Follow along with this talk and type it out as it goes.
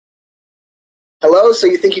Hello, So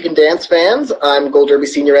You Think You Can Dance fans. I'm Gold Derby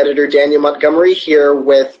Senior Editor Daniel Montgomery here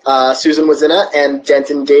with Susan Wloszczyna and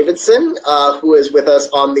Denton Davidson, who is with us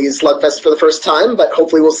on the Slugfest for the first time, but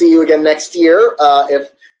hopefully we'll see you again next year if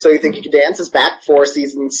So You Think You Can Dance is back for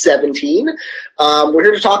season 17. We're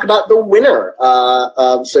here to talk about the winner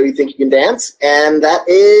of So You Think You Can Dance, and that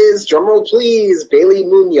is, drumroll please, Bailey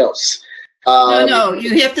Munoz. No,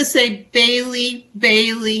 you have to say Bailey.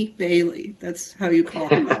 That's how you call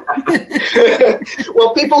him.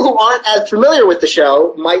 Well, people who aren't as familiar with the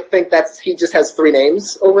show might think he just has three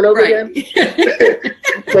names over and over again.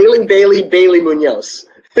 Bailey Munoz.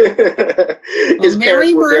 His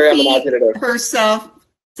Mary parents were very Murphy imaginative. herself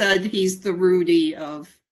said he's the Rudy of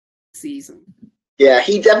the season. Yeah,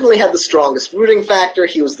 he definitely had the strongest rooting factor.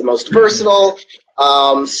 He was the most versatile.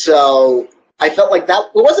 So I felt like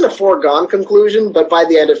that, it wasn't a foregone conclusion, but by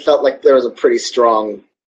the end it felt like there was a pretty strong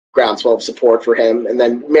groundswell of support for him. And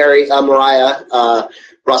then Mariah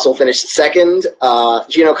Russell finished second,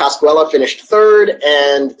 Gino Coscuela finished third,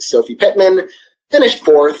 and Sophie Pittman finished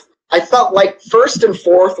fourth. I felt like first and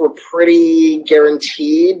fourth were pretty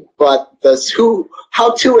guaranteed, but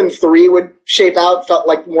how 2 and 3 would shape out felt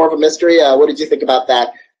like more of a mystery. What did you think about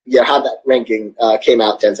that? Yeah, how that ranking came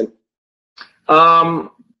out, Denson?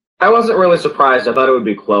 I wasn't really surprised. I thought it would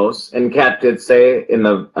be close. And Kat did say in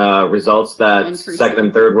the results that 1%. Second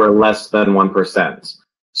and third were less than 1%.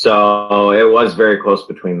 So it was very close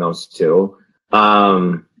between those two.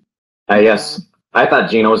 I guess I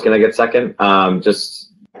thought Gino was going to get second,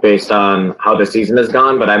 just based on how the season has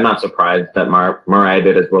gone. But I'm not surprised that Mariah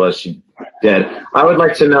did as well as she did. I would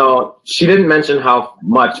like to know, she didn't mention how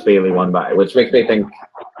much Bailey won by, which makes me think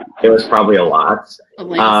it was probably a lot.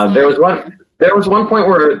 There was one point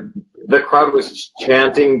where the crowd was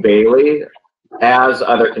chanting Bailey as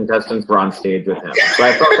other contestants were on stage with him. So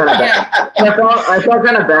I felt kind of bad. I felt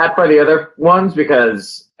kind of bad for the other ones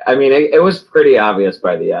because, I mean, it was pretty obvious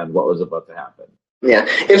by the end what was about to happen. Yeah,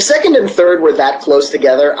 if second and third were that close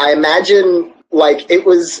together, I imagine like it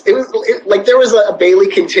was like there was a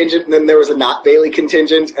Bailey contingent and then there was a not Bailey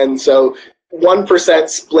contingent, and so 1%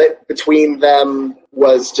 split between them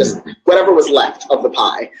was just whatever was left of the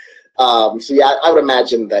pie. So yeah, I would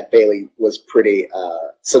imagine that Bailey was pretty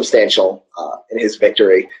substantial in his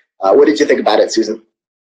victory. What did you think about it, Susan?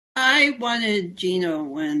 I wanted Gino to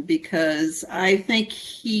win because I think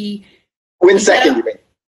win second. You mean?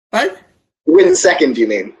 What? Win second, you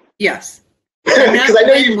mean? Yes. Because I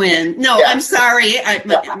know you win. No, yeah. I'm sorry. I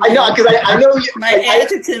know because I know you, my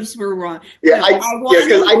adjectives were wrong. Yeah,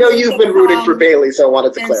 because I know you've been rooting for Bailey, so I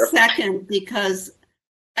wanted to clarify. Second, because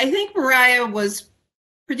I think Mariah was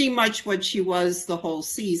pretty much what she was the whole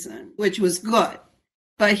season, which was good.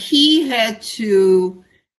 But he had to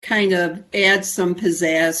kind of add some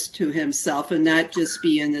pizzazz to himself and not just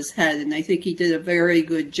be in his head. And I think he did a very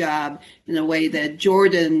good job in a way that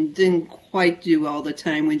Jordan didn't quite do all the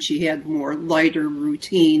time when she had more lighter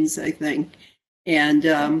routines, I think. And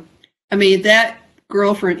I mean, that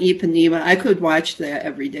Girl from Ipanema, I could watch that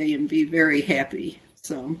every day and be very happy.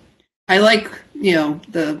 So I like,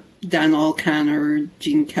 the Donna O'Connor,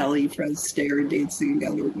 Gene Kelly, Fred Astaire dancing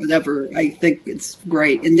together, whatever. I think it's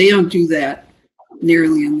great. And they don't do that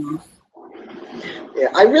nearly enough. Yeah,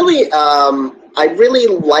 I really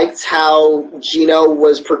liked how Gino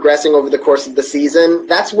was progressing over the course of the season.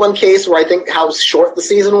 That's one case where I think how short the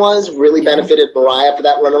season was really benefited Mariah for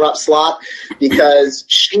that runner-up slot, because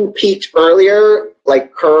she peaked earlier.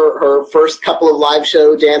 Like her first couple of live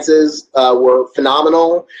show dances were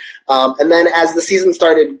phenomenal. And then as the season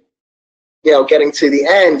started, getting to the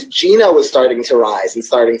end, Gino was starting to rise and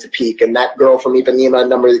starting to peak, and that Girl from Ipanema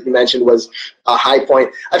number that you mentioned was a high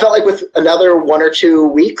point. I felt like with another 1 or 2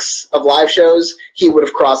 weeks of live shows, he would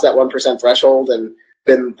have crossed that 1% threshold and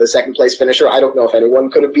been the second place finisher. I don't know if anyone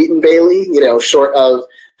could have beaten Bailey, short of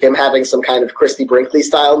him having some kind of Christy Brinkley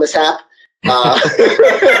style mishap.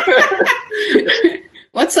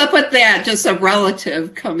 What's up with that? Just a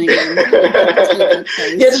relative coming in. Yeah,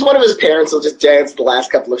 just one of his parents will just dance the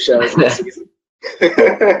last couple of shows this season.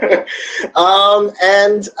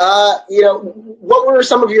 What were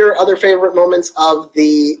some of your other favorite moments of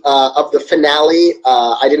the finale?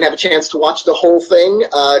 I didn't have a chance to watch the whole thing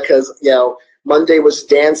because Monday was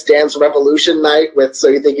Dance Revolution night with So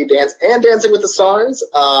You Think You Dance and Dancing with the Stars.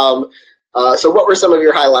 So what were some of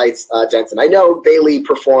your highlights, Denton? I know Bailey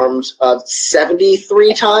performed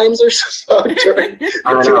 73 times or so during 2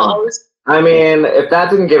 hours. I mean, if that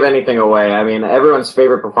didn't give anything away, I mean, everyone's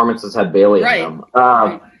favorite performances had Bailey in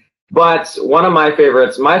them. But one of my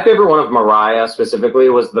favorites, my favorite one of Mariah specifically,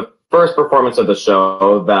 was the first performance of the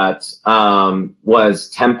show that was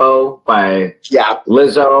Tempo by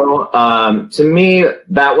Lizzo. To me,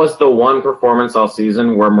 that was the one performance all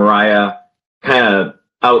season where Mariah kind of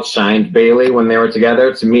outshined Bailey when they were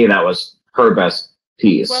together. To me, that was her best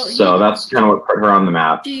piece. Well, so that's kind of what put her on the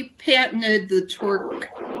map. She patented the twerk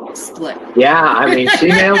split. Yeah, I mean, she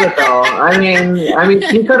nailed it though. I mean,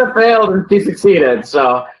 she could have failed and she succeeded.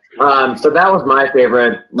 So that was my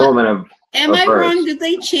favorite moment of. Am I wrong? Did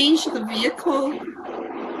they change the vehicle?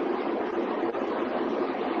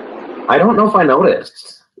 I don't know if I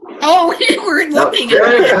noticed. Oh, we were looking at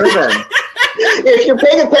it. If you're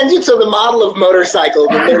paying attention to the model of motorcycle,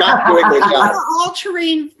 then they're not doing their job. It was an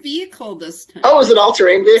all-terrain vehicle this time. Oh, it was an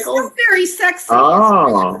all-terrain vehicle? It's very sexy.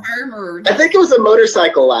 Oh. Armored. I think it was a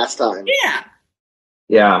motorcycle last time. Yeah.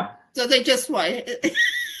 Yeah. So they just traded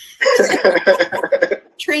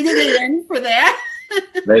it in for that?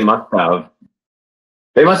 They must have.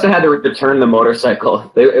 They must have had to return the motorcycle.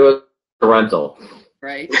 It was a rental.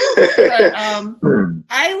 Right. But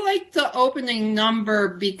I liked the opening number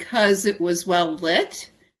because it was well lit.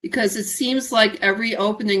 Because it seems like every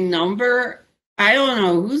opening number, I don't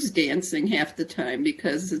know who's dancing half the time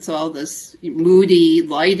because it's all this moody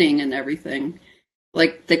lighting and everything.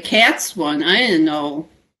 Like the Cats one, I didn't know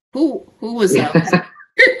who was that.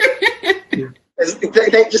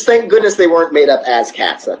 Just thank goodness they weren't made up as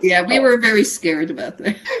cats. Yeah, we were very scared about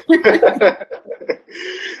that.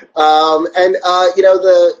 All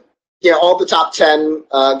the top 10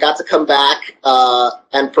 got to come back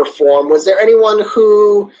and perform. Was there anyone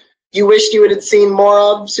who you wished you had seen more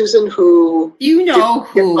of, Susan? Who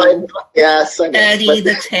who? Yes, I know. Eddie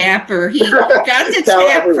the Tapper. He got to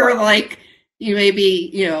tap for like maybe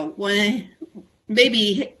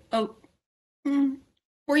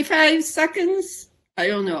 45 seconds. I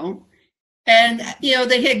don't know. And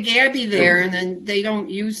they had Gabby there, and then they don't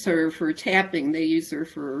use her for tapping. They use her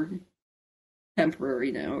for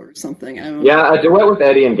temporary now or something. I don't know. Yeah, a duet with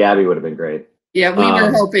Eddie and Gabby would have been great. Yeah, we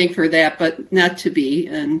were hoping for that, but not to be.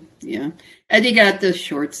 And Eddie got the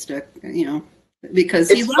short stick, because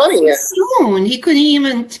he left so soon. He couldn't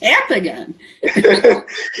even tap again.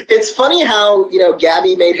 It's funny how,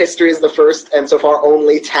 Gabby made history as the first and so far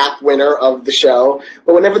only tap winner of the show.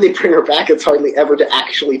 But whenever they bring her back, it's hardly ever to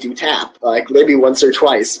actually do tap, like maybe once or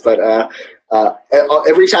twice. But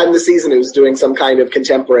every time this season it was doing some kind of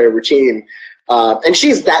contemporary routine. And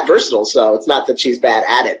she's that versatile, so it's not that she's bad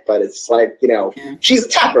at it, but it's like, she's a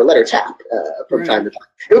tapper, let her tap from time to time.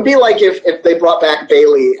 It would be like if they brought back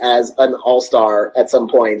Bailey as an all-star at some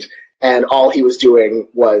point and all he was doing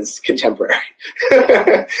was contemporary.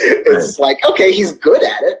 It's like, okay, he's good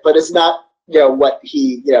at it, but it's not, what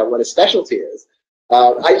his specialty is.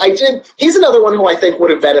 He's another one who I think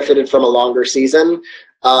would have benefited from a longer season.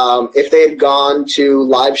 If they had gone to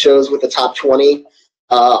live shows with the top 20,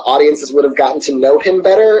 audiences would have gotten to know him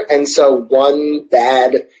better, and so one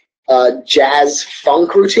bad jazz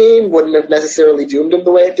funk routine wouldn't have necessarily doomed him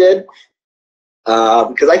the way it did.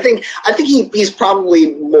 Because I think he's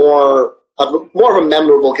probably more of a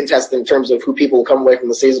memorable contestant in terms of who people will come away from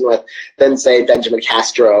the season with than, say, Benjamin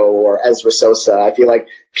Castro or Ezra Sosa. I feel like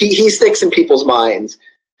he sticks in people's minds.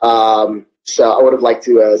 So I would have liked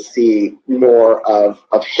to see more of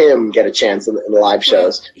him get a chance in the live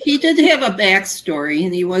shows. He did have a backstory,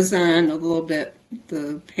 and he was on a little bit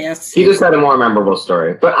the past season. He just had a more memorable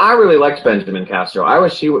story. But I really liked Benjamin Castro. I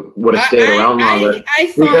wish he would have stayed around longer.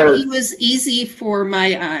 I thought he was easy for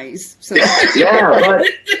my eyes. So. Yeah,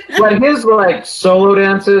 but his solo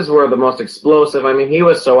dances were the most explosive. I mean, he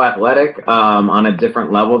was so athletic on a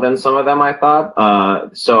different level than some of them, I thought.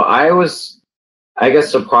 So I was, I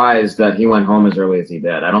guess, surprised that he went home as early as he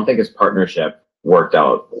did. I don't think his partnership worked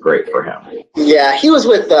out great for him. Yeah, he was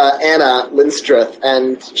with Anna Lindstruth,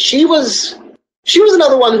 and she was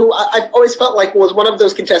another one who I've always felt like was one of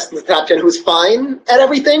those contestants in the top 10 who's fine at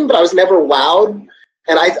everything, but I was never wowed.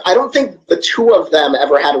 And I don't think the two of them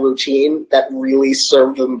ever had a routine that really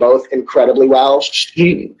served them both incredibly well.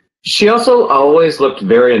 She also always looked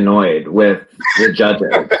very annoyed with the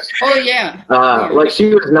judges. Oh, yeah. Like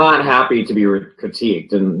she was not happy to be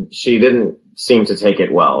critiqued, and she didn't seem to take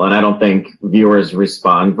it well. And I don't think viewers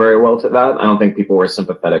respond very well to that. I don't think people were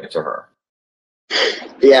sympathetic to her.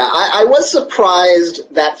 Yeah, I was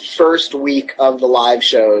surprised that first week of the live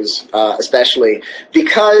shows, especially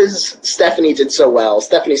because Stephanie did so well.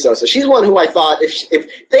 Stephanie Sosa, she's one who I thought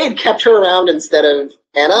if they had kept her around instead of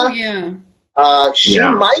Anna, she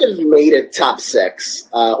might have made it top 6,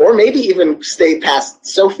 or maybe even stayed past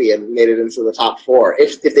Sophie and made it into the top 4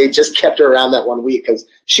 if they just kept her around that 1 week, because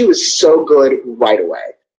she was so good right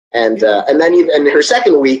away. And then even in her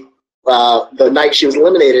second week, the night she was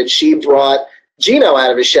eliminated, she brought Gino out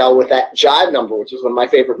of his shell with that jive number, which was one of my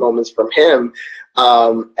favorite moments from him.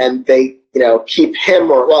 And they, keep him,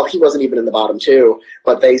 he wasn't even in the bottom two,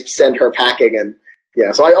 but they send her packing. And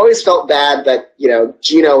so I always felt bad that,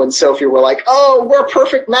 Gino and Sophie were like, oh, we're a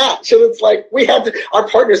perfect match. And it's like, our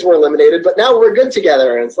partners were eliminated, but now we're good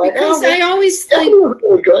together. And it's like, because I always think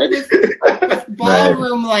really good. with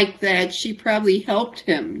ballroom like that, she probably helped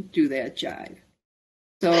him do that jive.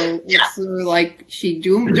 So it's sort of like she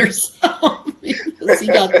doomed herself because he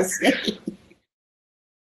got the stage.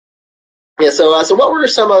 Yeah, so what were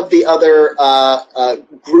some of the other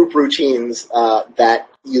group routines that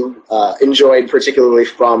you enjoyed, particularly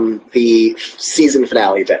from the season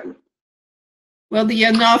finale, then? Well, the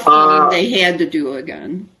enough one they had to do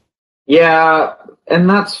again. Yeah, and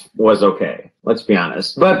that was okay, let's be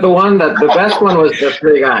honest. But the best one was the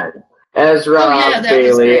three guys. Ezra,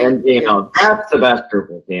 Bailey, and Gino. That's the best group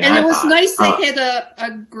routine. And it was nice they had a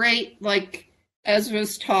great,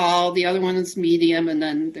 Ezra's tall, the other one is medium, and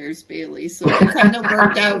then there's Bailey. So it kind of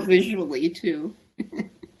worked out visually, too.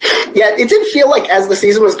 Yeah, it did feel like as the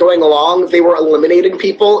season was going along, they were eliminating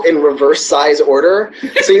people in reverse size order.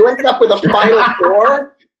 So you ended up with a final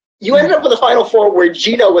four. You ended up with a final four where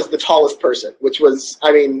Gino was the tallest person, which was,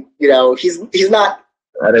 he's not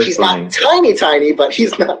tiny, but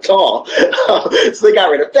he's not tall. So they got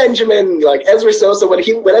rid of Benjamin, Ezra Sosa. When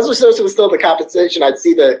Ezra Sosa was still in the competition, I'd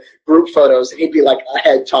see the group photos, and he'd be like a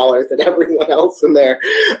head taller than everyone else in there.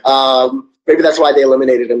 Maybe that's why they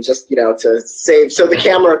eliminated him, just to save, so the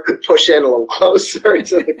camera could push in a little closer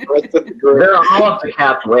to the rest of the group. They're all up to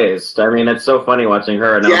Kat's waist. I mean, it's so funny watching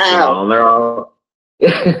her announce them all.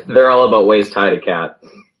 And they're all about waist high to Kat.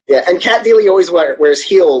 Yeah, and Kat Deely always wears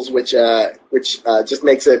heels, which just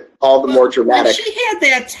makes it all the more dramatic. When she had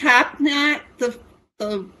that top knot, the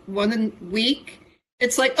one week,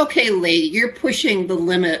 it's like, okay, lady, you're pushing the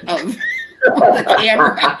limit of the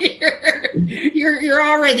camera here. You're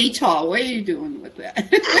already tall. What are you doing with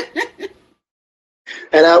that?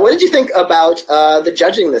 And what did you think about the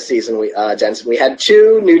judging this season, Jensen? We had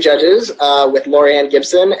two new judges with Lorianne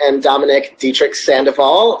Gibson and Dominic Dietrich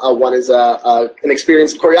Sandoval. One is an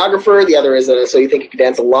experienced choreographer. The other is a So You Think You Could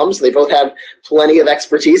Dance alum. So they both have plenty of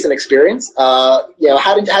expertise and experience. How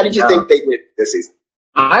did you think they did this season?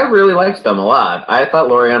 I really liked them a lot. I thought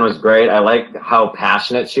Lorianne was great. I liked how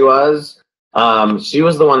passionate she was. She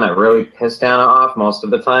was the one that really pissed Anna off most of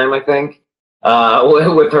the time, I think.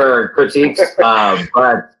 With her critiques,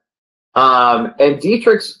 and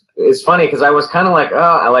Dietrich's is funny because I was kind of like,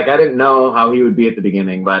 I didn't know how he would be at the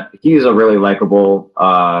beginning, but he's a really likable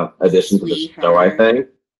addition to the show, I think.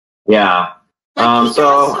 Yeah. But he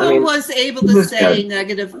also was able to say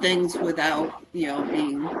negative things without,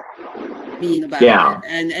 being mean about it,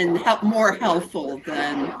 and more helpful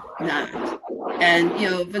than not. And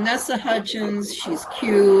Vanessa Hudgens, she's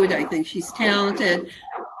cute. I think she's talented.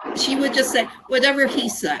 She would just say whatever he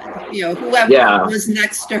said, whoever was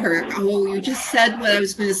next to her. Oh, you just said what I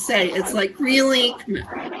was going to say. It's like, really? Come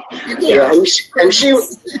on.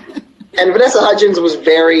 And Vanessa Hudgens was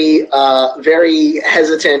very, very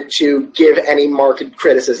hesitant to give any marked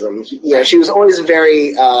criticism. She was always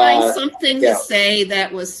very find something to say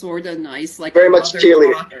that was sort of nice, like very much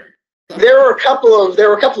cheerleading. There were a couple of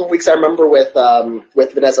weeks I remember with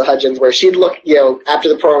Vanessa Hudgens where she'd look, after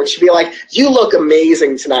the program, she'd be like, "You look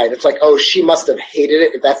amazing tonight." It's like, oh, she must have hated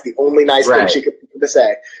it if that's the only nice thing she could think to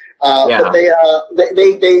say. But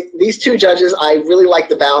these two judges, I really like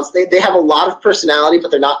the balance. They have a lot of personality,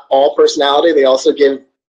 but they're not all personality. They also give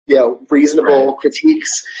reasonable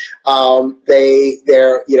critiques.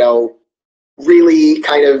 They're really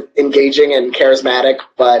kind of engaging and charismatic,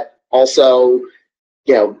 but also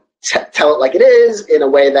tell it like it is in a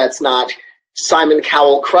way that's not Simon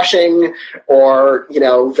Cowell crushing or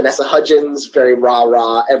Vanessa Hudgens very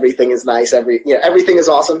rah, everything is nice, everything is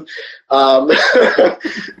awesome. So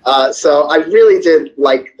I really did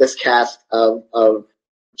like this cast of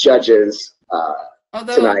judges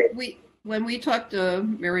tonight. When we talked to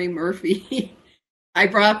Mary Murphy, I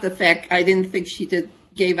brought up the fact I didn't think she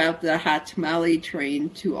gave out the hot tamale train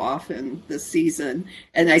too often this season.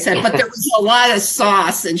 And I said, but there was a lot of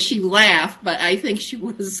sauce, and she laughed, but I think she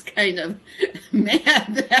was kind of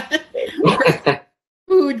mad that her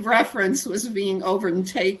food reference was being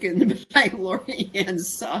overtaken by Lorianne's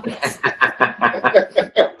sauce.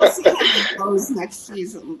 We'll see how it goes next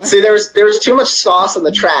season. See, there was too much sauce on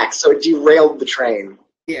the track, so it derailed the train.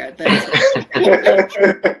 Yeah, that's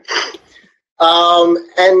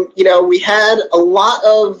and we had a lot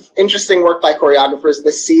of interesting work by choreographers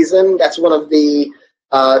this season. That's one of the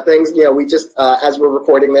things. We just, as we're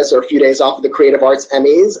recording this, are a few days off of the Creative Arts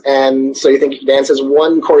Emmys, and So You Think You Can Dance has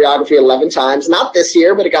won choreography 11 times. Not this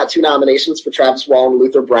year, but it got 2 nominations for Travis Wall and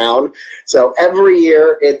Luther Brown. So every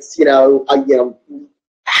year, it's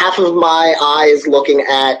half of my eye is looking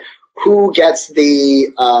at who gets the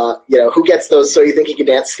who gets those So You Think You Can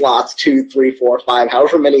Dance slots, 2, 3, 4, 5,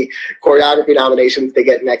 however many choreography nominations they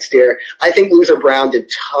get next year. I think Luther Brown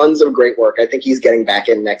did tons of great work. I think he's getting back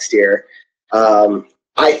in next year.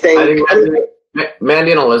 I think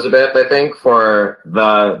Mandy and Elizabeth, I think, for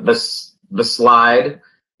the slide.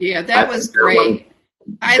 Yeah, that was great.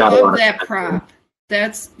 I love that prop.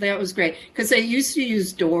 That was great because they used to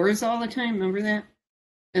use doors all the time. Remember that?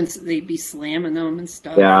 And so they'd be slamming them and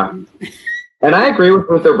stuff. Yeah. And I agree with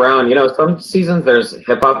Luther Brown. Some seasons there's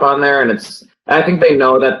hip hop on there, and I think they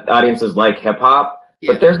know that audiences like hip hop,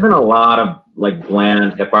 but there's been a lot of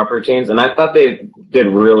bland hip hop routines, and I thought they did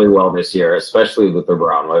really well this year, especially Luther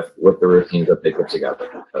Brown with the routines that they put together.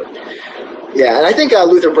 Yeah, and I think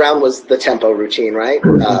Luther Brown was the tempo routine, right?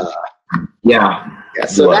 Yeah. Yeah,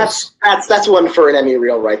 so that's one for an Emmy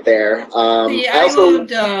reel right there. I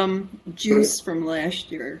loved Juice from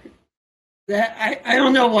last year. That I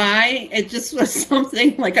don't know why, it just was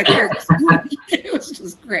something like a cartoon. It was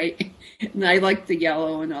just great, and I liked the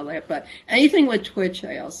yellow and all that. But anything with Twitch,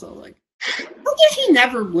 I also like. How did he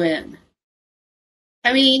never win?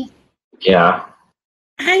 I mean, yeah,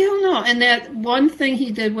 I don't know. And that one thing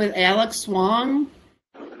he did with Alex Wong,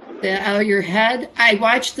 that Out of Your Head, I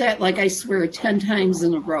watched that I swear 10 times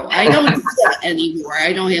in a row. I don't do that anymore.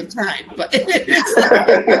 I don't have time. But it's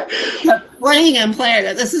playing and playing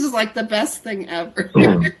it. This is the best thing ever.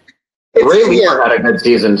 Ray Leeper had a good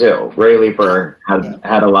season too. Ray Leeper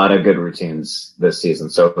had a lot of good routines this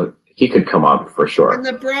season, so he could come up for sure. And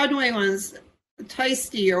the Broadway ones,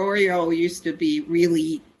 Tice Oreo used to be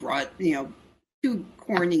really broad, too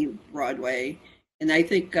corny Broadway, and I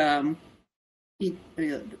think the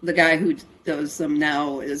guy who does them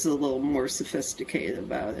now is a little more sophisticated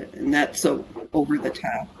about it, and that's so over the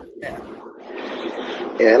top. Yeah,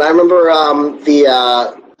 and I remember the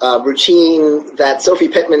routine that Sophie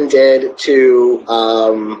Pittman did to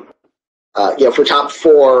for top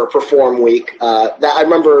 4 perform week. That I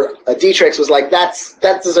remember Dietrich was like, that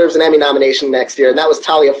deserves an Emmy nomination next year, and that was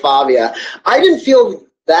Talia Favia. I didn't feel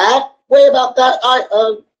that way about that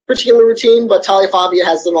particular routine, but Talia Favia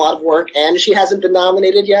has done a lot of work, and she hasn't been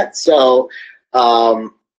nominated yet, so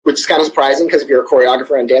which is kind of surprising because if you're a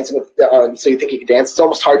choreographer and dancing with So You Think You Can Dance, it's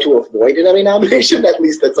almost hard to avoid an Emmy nomination, at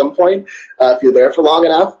least at some point, if you're there for long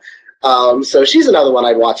enough. So she's another one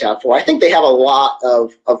I'd watch out for. I think they have a lot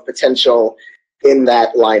of potential in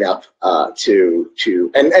that lineup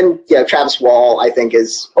and Travis Wall, I think,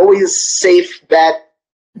 is always safe bet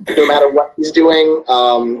no matter what he's doing,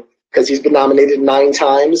 because he's been nominated 9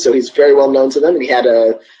 times, so he's very well known to them, and he had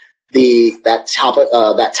that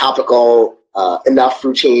topical enough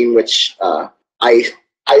routine, which I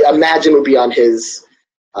imagine would be on his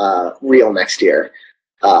reel next year.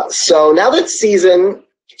 So now that season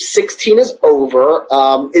 16 is over,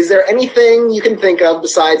 is there anything you can think of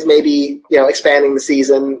besides maybe expanding the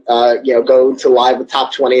season, go to live with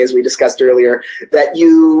top 20 as we discussed earlier, that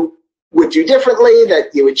you would do differently,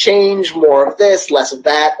 that you would change, more of this, less of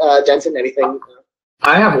that? Denton, anything?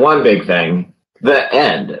 I have one big thing: the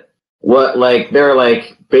end. They're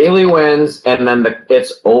Bailey wins and then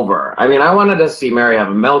it's over. I mean, I wanted to see Mary have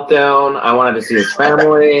a meltdown. I wanted to see his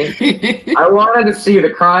family. I wanted to see the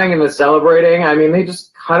crying and the celebrating. I mean, they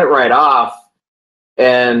just cut it right off.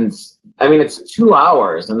 And I mean, it's 2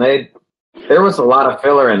 hours, and there was a lot of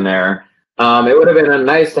filler in there. It would have been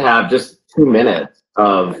nice to have just 2 minutes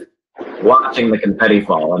of watching the confetti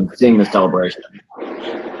fall and seeing the celebration.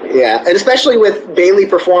 Yeah, and especially with Bailey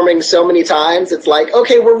performing so many times, it's like,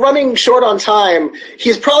 okay, we're running short on time.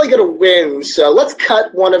 He's probably going to win, so let's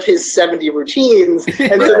cut one of his 70 routines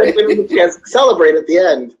and so that we can celebrate at the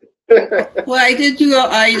end. Well, I did do an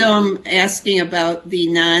item asking about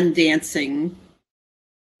the non-dancing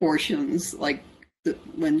portions,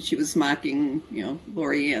 when she was mocking,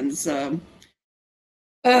 Lori Ann's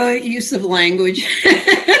use of language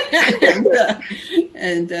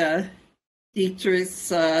and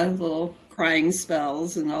Dietrich's little crying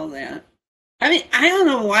spells and all that. I mean, I don't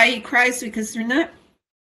know why he cries, because they're not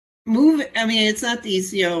moving. I mean, it's not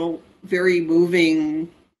these, very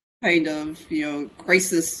moving kind of,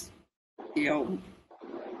 crisis, kind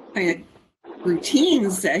of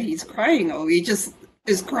routines that he's crying over. He just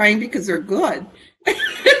is crying because they're good.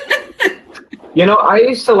 I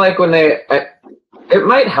used to like when it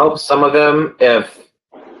might help some of them if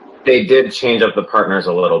they did change up the partners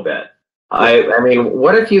a little bit. I mean,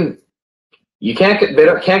 what if you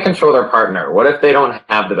can't control their partner. What if they don't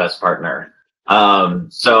have the best partner?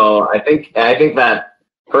 So I think that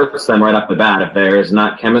hurts them right off the bat. If there's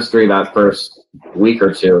not chemistry that first week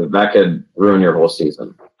or two, that could ruin your whole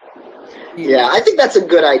season. Yeah, I think that's a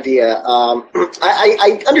good idea.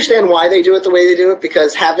 I understand why they do it the way they do it,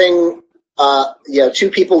 because having two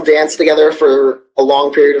people dance together for a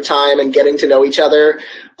long period of time and getting to know each other,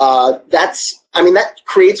 that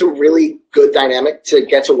creates a really good dynamic to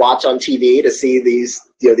get to watch on TV, to see these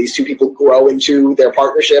two people grow into their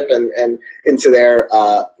partnership and into their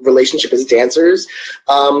relationship as dancers.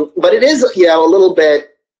 But it is, a little bit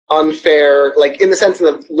unfair, like in the sense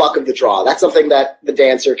of the luck of the draw. That's something that the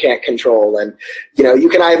dancer can't control. And, you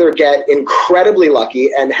can either get incredibly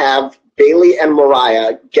lucky and have Bailey and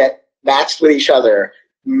Mariah get matched with each other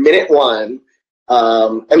minute one.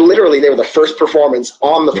 And literally they were the first performance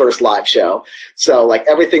on the first live show. So like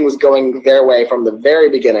everything was going their way from the very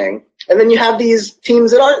beginning. And then you have these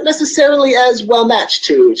teams that aren't necessarily as well matched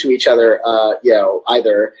to each other,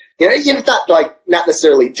 either, not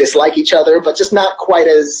necessarily dislike each other, but just not quite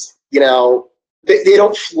as, they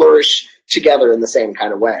don't flourish together in the same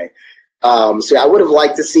kind of way. So I would have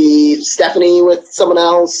liked to see Stephanie with someone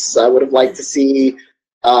else. I would have liked to see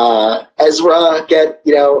Ezra get,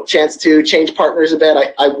 chance to change partners a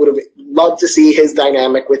bit. I would have loved to see his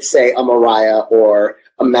dynamic with, say, a Mariah or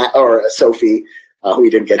a Sophie, who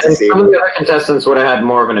we didn't get to see. Some of the other contestants would have had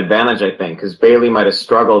more of an advantage, I think, because Bailey might have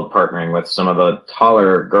struggled partnering with some of the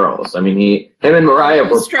taller girls. I mean, him and Mariah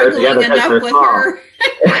were struggling together enough with her.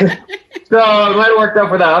 So it might have worked out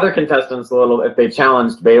for the other contestants a little if they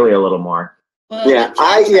challenged Bailey a little more. Well, that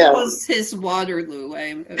was his Waterloo.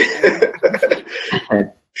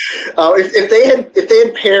 If they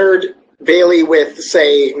had paired Bailey with,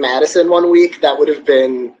 say, Madison one week, that would have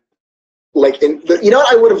been like, what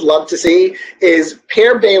I would have loved to see is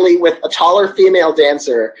pair Bailey with a taller female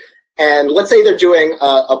dancer, and let's say they're doing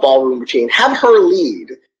a ballroom routine, have her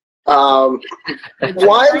lead. One,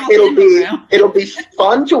 it'll be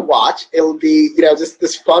fun to watch. It'll be, just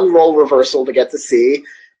this fun role reversal to get to see.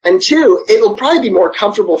 And two, it'll probably be more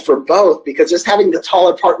comfortable for both, because just having the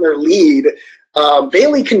taller partner lead,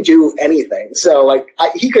 Bailey can do anything. So like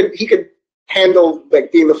he could handle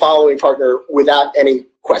like being the following partner without any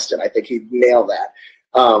question. I think he'd nail that.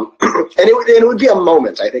 And it would be a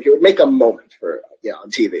moment. I think it would make a moment for on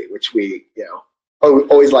TV, which we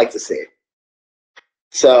always like to see.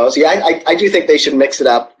 So yeah, I do think they should mix it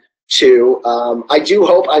up too. I do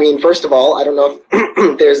hope. I mean, first of all, I don't know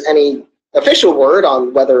if there's any official word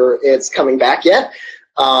on whether it's coming back yet.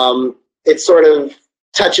 It's sort of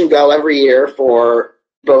touch and go every year for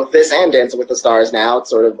both this and Dancing with the Stars now. It's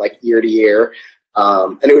sort of like year to year.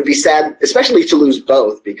 And it would be sad, especially to lose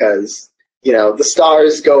both, because, the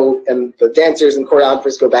stars go and the dancers and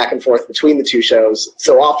choreographers go back and forth between the two shows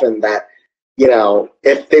so often that,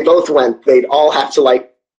 if they both went, they'd all have to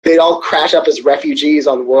they'd all crash up as refugees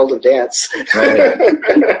on the World of Dance.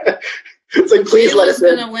 Right. It's like, please let us in.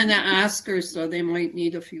 J-Lo's going to win an Oscar, so they might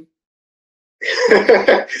need a few.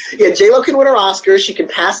 Yeah, J-Lo can win her Oscar. She can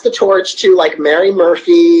pass the torch to like Mary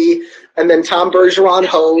Murphy, and then Tom Bergeron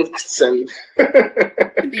hosts, and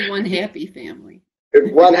it'd be one happy family.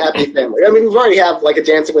 One happy family. I mean, we already have like a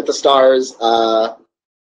Dancing with the Stars.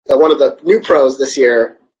 One of the new pros this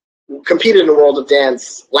year competed in the World of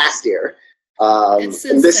Dance last year. It's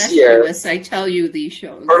and this year, I tell you, these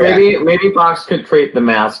shows. Or maybe Fox could create the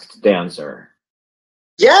Masked Dancer.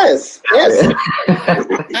 Yes.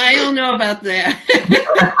 I don't know about that.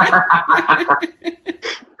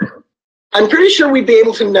 I'm pretty sure we'd be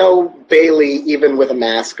able to know Bailey even with a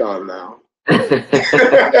mask on, though. But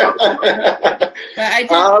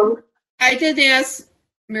I did ask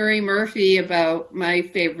Mary Murphy about my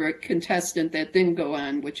favorite contestant that didn't go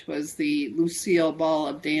on, which was the Lucille Ball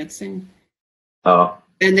of Dancing. Oh.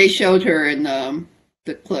 And they showed her in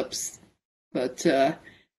the clips. But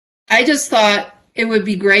I just thought it would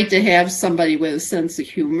be great to have somebody with a sense of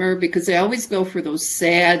humor, because they always go for those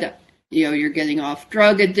sad, you're getting off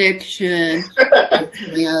drug addiction,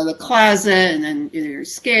 coming out of the closet, and then you're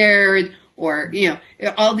scared, or,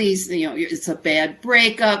 all these, it's a bad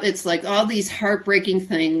breakup. It's like all these heartbreaking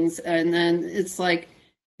things. And then it's like,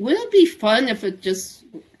 wouldn't it be fun if it just,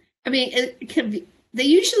 it can be, they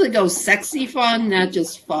usually go sexy fun, not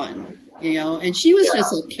just fun, and she was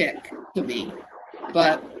just a kick to me.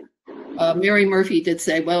 But Mary Murphy did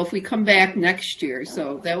say, well, if we come back next year,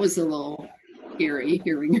 so that was a little eerie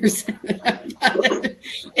hearing her say that.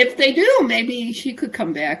 If they do, maybe she could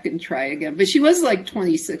come back and try again. But she was like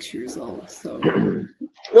 26 years old, so.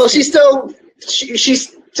 Well, she's still,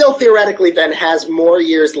 she's still theoretically then has more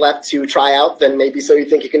years left to try out than maybe So You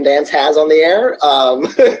Think You Can Dance has on the air,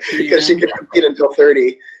 because she could compete until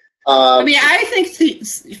 30. I mean, I think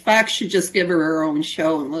Fox should just give her her own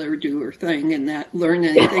show and let her do her thing and not learn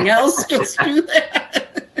anything else. Just do that.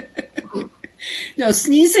 No,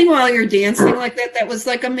 sneezing while you're dancing like that was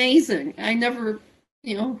like amazing. I never,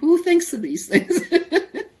 who thinks of these things?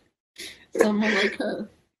 Someone like her.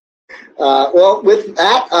 Well, with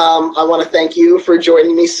that, I want to thank you for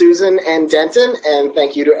joining me, Susan and Denton, and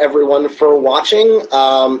thank you to everyone for watching.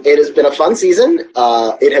 It has been a fun season.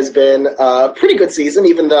 It has been a pretty good season,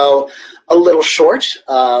 even though a little short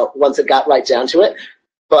once it got right down to it.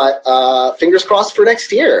 But fingers crossed for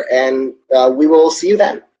next year, and we will see you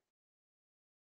then.